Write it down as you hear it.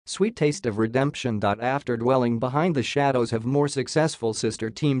sweet taste of redemption. After dwelling behind the shadows of more successful sister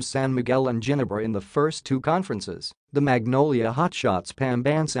teams San Miguel and Ginebra in the first two conferences, the Magnolia Hotshots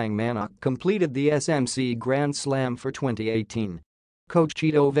Pambansang Manok completed the SMC Grand Slam for 2018. Coach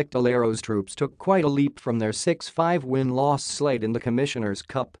Chito Victolero's troops took quite a leap from their 6-5 win-loss slate in the Commissioner's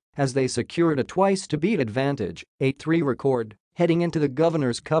Cup as they secured a twice-to-beat advantage, 8-3 record, heading into the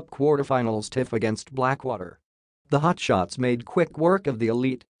Governors Cup Quarterfinals tiff against Blackwater. The Hotshots made quick work of the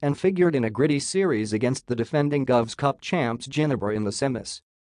elite and figured in a gritty series against the defending Govs Cup champs Ginebra in the semis.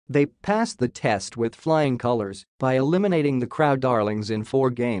 They passed the test with flying colors by eliminating the crowd darlings in 4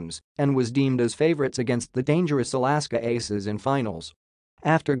 games and was deemed as favorites against the dangerous Alaska Aces in finals.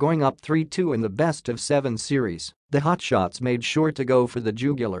 After going up 3-2 in the best-of-7 series, the Hotshots made sure to go for the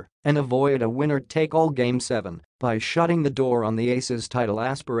jugular and avoid a winner-take-all Game 7 by shutting the door on the Aces' title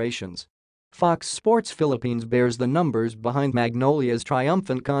aspirations. Fox Sports Philippines bears the numbers behind Magnolia's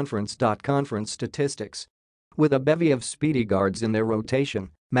triumphant conference statistics. With a bevy of speedy guards in their rotation,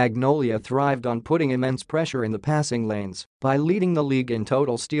 Magnolia thrived on putting immense pressure in the passing lanes by leading the league in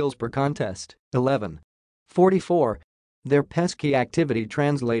total steals per contest, 11.44. Their pesky activity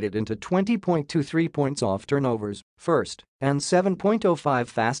translated into 20.23 points off turnovers, first, and 7.05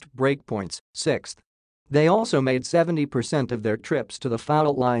 fast break points, sixth. They also made 70% of their trips to the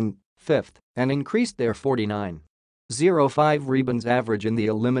foul line, fifth, and increased their 49.05 rebounds average in the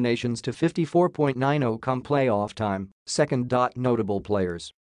eliminations to 54.90 come playoff time, second. Notable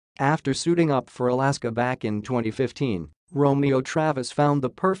players. After suiting up for Alaska back in 2015, Romeo Travis found the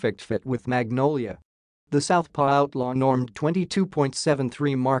perfect fit with Magnolia. The Southpaw Outlaw normed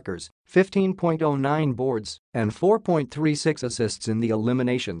 22.73 markers, 15.09 boards, and 4.36 assists in the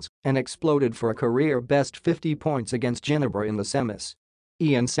eliminations and exploded for a career-best 50 points against Ginebra in the semis.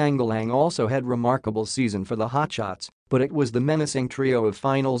 Ian Sangalang also had remarkable season for the Hotshots, but it was the menacing trio of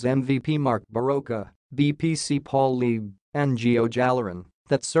finals MVP Mark Barroca, BPC Paul Lieb, and Gio Jalaran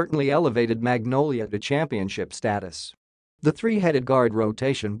that certainly elevated Magnolia to championship status. The three-headed guard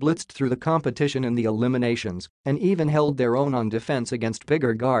rotation blitzed through the competition in the eliminations and even held their own on defense against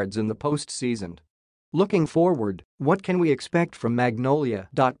bigger guards in the postseason. Looking forward, what can we expect from Magnolia?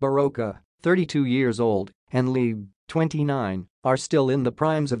 Barroca, 32 years old, and Lieb, 29, are still in the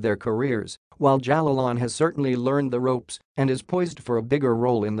primes of their careers, while Jalalan has certainly learned the ropes and is poised for a bigger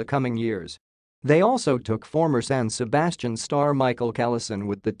role in the coming years. They also took former San Sebastian star Michael Callison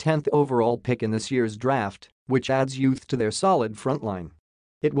with the 10th overall pick in this year's draft, which adds youth to their solid frontline.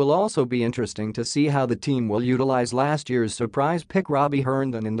 It will also be interesting to see how the team will utilize last year's surprise pick Robbie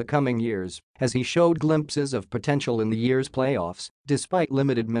Herndon in the coming years, as he showed glimpses of potential in the year's playoffs, despite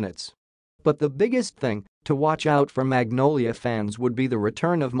limited minutes. But the biggest thing to watch out for Magnolia fans would be the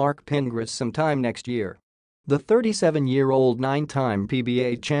return of Mark Pingras sometime next year. The 37-year-old 9-time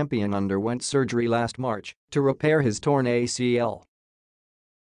PBA champion underwent surgery last March to repair his torn ACL